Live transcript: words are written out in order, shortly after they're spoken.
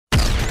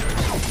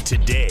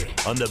Today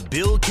on The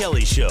Bill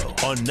Kelly Show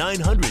on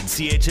 900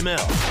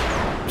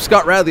 CHML.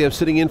 Scott Radley, I'm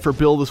sitting in for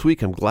Bill this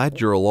week. I'm glad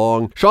you're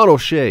along. Sean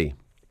O'Shea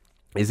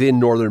is in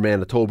northern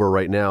Manitoba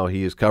right now.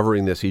 He is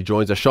covering this. He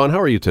joins us. Sean, how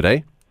are you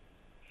today?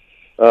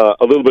 A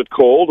little bit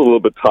cold, a little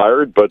bit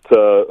tired, but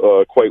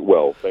quite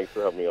well. Thanks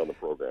for having me on the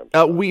program.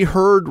 We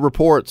heard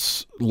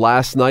reports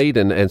last night,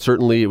 and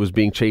certainly it was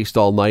being chased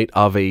all night,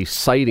 of a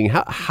sighting.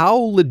 How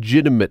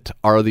legitimate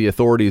are the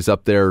authorities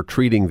up there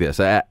treating this?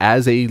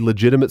 As a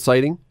legitimate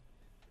sighting?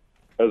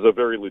 As a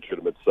very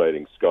legitimate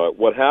sighting, Scott.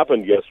 What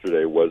happened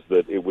yesterday was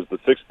that it was the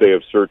sixth day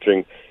of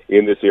searching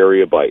in this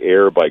area by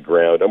air, by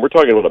ground, and we're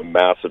talking about a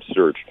massive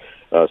search.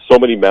 So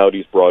many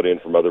Mounties brought in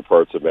from other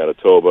parts of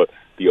Manitoba.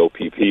 The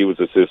OPP was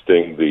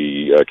assisting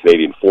the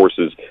Canadian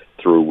Forces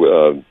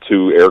through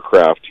 2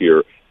 aircraft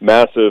here.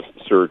 Massive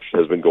search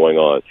has been going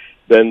on.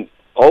 Then,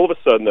 all of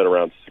a sudden, at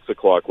around 6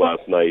 o'clock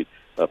last night,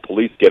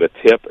 police get a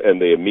tip,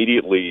 and they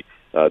immediately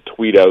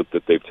tweet out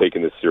that they've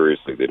taken this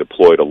seriously. They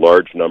deployed a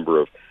large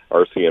number of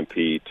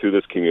RCMP to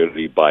this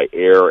community by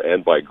air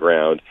and by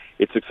ground.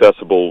 It's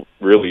accessible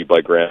really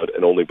by ground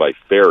and only by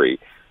ferry.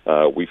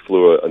 We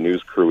flew a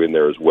news crew in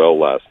there as well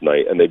last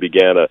night, and they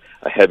began a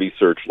heavy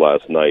search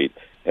last night,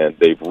 and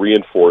they've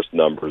reinforced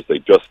numbers. They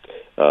just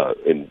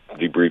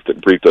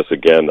briefed us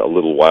again a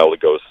little while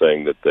ago,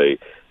 saying that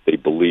they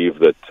believe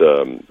that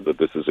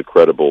this is a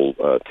credible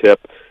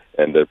tip,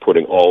 and they're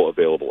putting all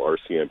available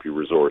RCMP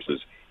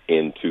resources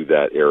into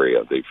that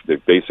area.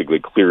 They've basically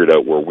cleared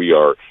out where we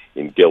are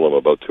in Gillam,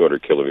 about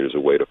 200 kilometers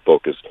away, to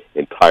focus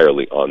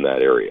entirely on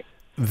that area.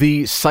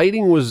 The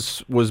sighting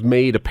was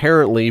made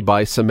apparently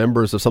by some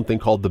members of something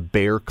called the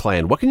Bear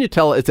Clan. What can you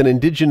tell? It's an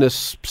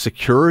Indigenous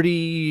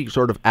security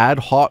sort of ad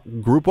hoc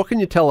group. What can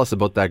you tell us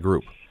about that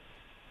group?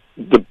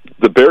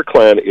 The Bear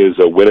Clan is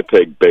a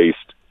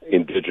Winnipeg-based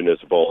Indigenous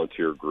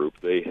volunteer group.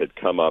 They had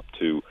come up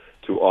to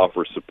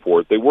offer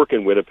support. They work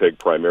in Winnipeg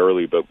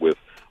primarily, but with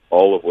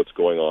all of what's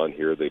going on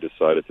here, they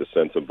decided to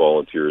send some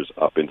volunteers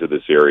up into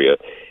this area.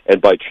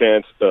 And by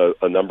chance,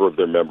 a number of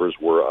their members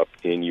were up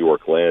in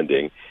York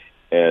Landing.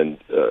 And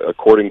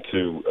according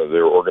to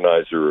their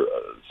organizer,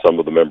 some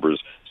of the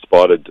members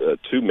spotted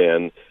 2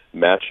 men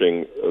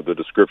matching the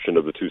description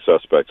of the 2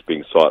 suspects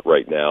being sought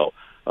right now.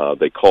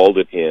 They called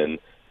it in.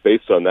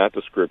 Based on that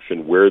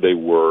description, where they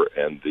were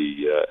and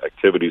the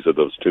activities of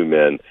those 2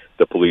 men,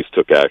 the police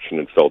took action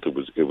and felt it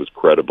was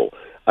credible.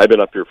 I've been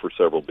up here for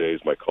several days.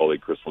 My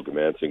colleague Crystal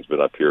Gamansing's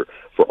been up here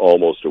for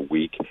almost a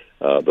week.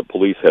 The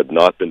police had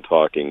not been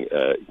talking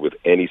with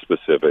any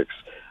specifics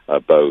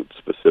about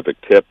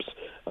specific tips.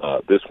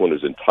 This one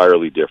is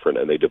entirely different,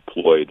 and they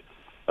deployed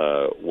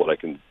what I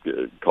can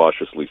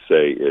cautiously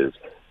say is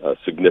a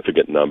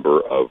significant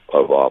number of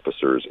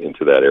officers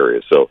into that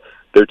area. So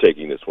they're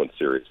taking this one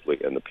seriously,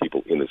 and the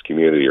people in this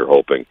community are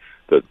hoping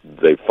that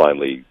they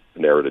finally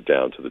narrowed it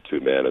down to the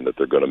 2 men and that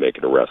they're going to make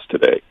an arrest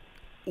today.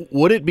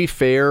 Would it be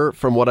fair,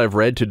 from what I've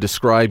read, to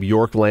describe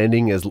York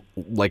Landing as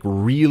like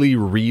really,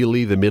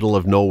 really the middle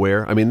of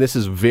nowhere? I mean, this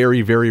is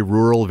very, very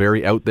rural,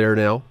 very out there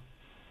now.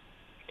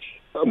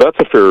 That's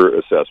a fair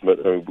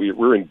assessment. I mean,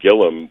 we're in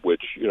Gillam,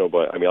 which,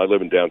 I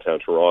live in downtown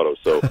Toronto,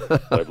 so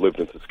I've lived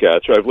in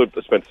Saskatchewan.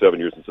 I spent 7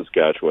 years in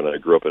Saskatchewan, and I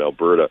grew up in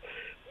Alberta.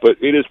 But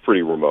it is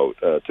pretty remote,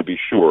 to be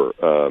sure.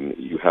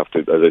 You have to,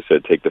 as I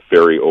said, take the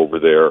ferry over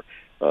there.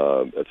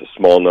 It's a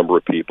small number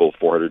of people,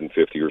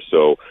 450 or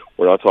so.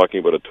 We're not talking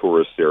about a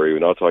tourist area. We're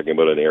not talking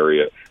about an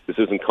area. This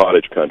isn't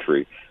cottage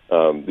country.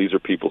 These are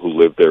people who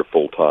live there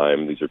full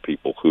time. These are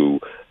people who,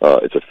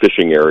 it's a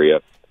fishing area.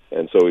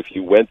 And so if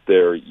you went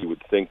there, you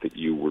would think that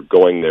you were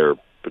going there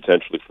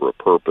potentially for a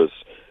purpose,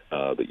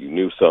 that you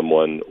knew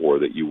someone, or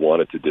that you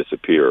wanted to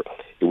disappear.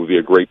 It would be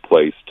a great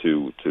place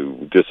to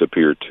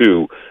disappear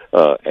to.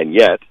 And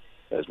yet,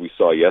 as we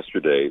saw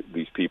yesterday,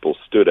 these people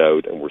stood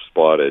out and were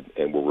spotted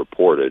and were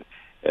reported.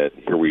 And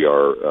here we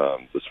are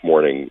this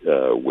morning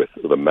with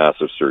a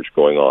massive search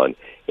going on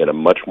in a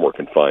much more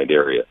confined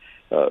area.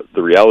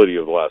 The reality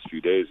of the last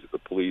few days is the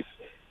police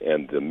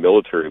and the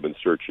military have been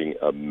searching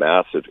a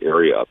massive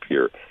area up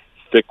here.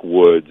 Thick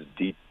woods,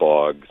 deep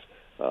bogs,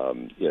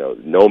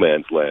 no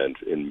man's land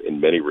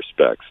in many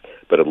respects.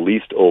 But at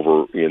least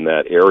over in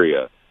that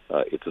area,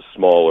 it's a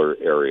smaller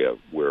area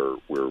where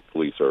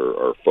police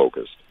are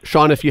focused.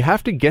 Sean, if you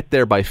have to get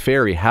there by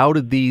ferry, how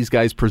did these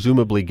guys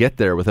presumably get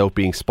there without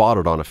being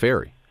spotted on a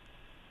ferry?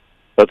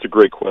 That's a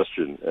great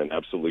question, an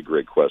absolutely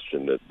great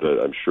question that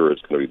I'm sure is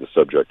going to be the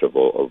subject of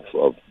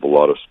a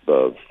lot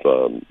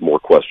of more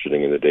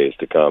questioning in the days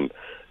to come.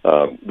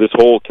 This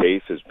whole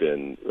case has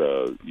been,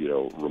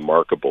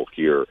 remarkable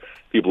here.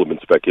 People have been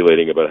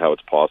speculating about how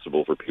it's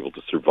possible for people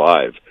to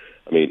survive.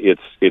 I mean,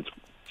 it's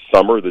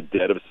summer, the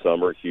dead of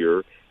summer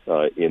here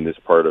in this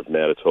part of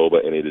Manitoba,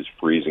 and it is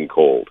freezing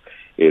cold.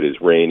 It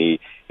is rainy.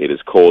 It is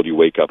cold. You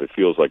wake up. It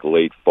feels like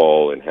late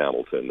fall in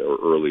Hamilton or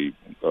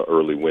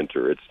early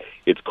winter.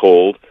 It's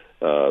cold.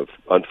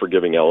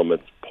 Unforgiving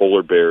elements.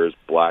 Polar bears,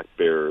 black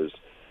bears,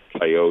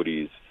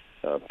 coyotes.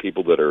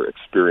 People that are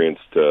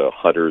experienced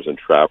hunters and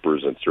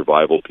trappers and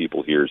survival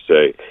people here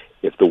say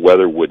if the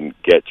weather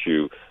wouldn't get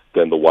you,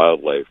 than the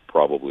wildlife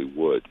probably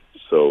would.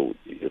 So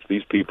if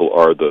these people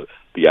are the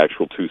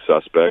actual two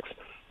suspects,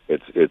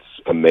 it's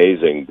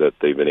amazing that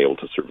they've been able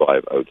to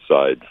survive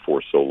outside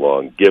for so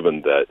long,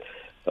 given that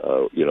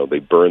they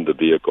burned the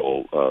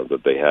vehicle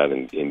that they had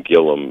in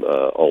Gillam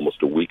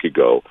almost a week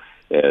ago,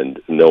 and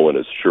no one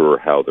is sure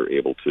how they're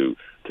able to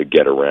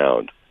get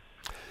around.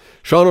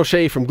 Sean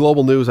O'Shea from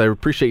Global News, I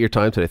appreciate your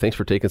time today. Thanks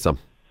for taking some.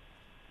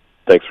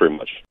 Thanks very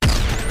much.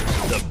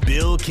 The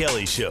Bill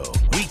Kelly Show,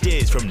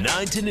 weekdays from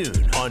 9 to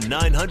noon on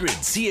 900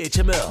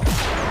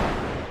 CHML.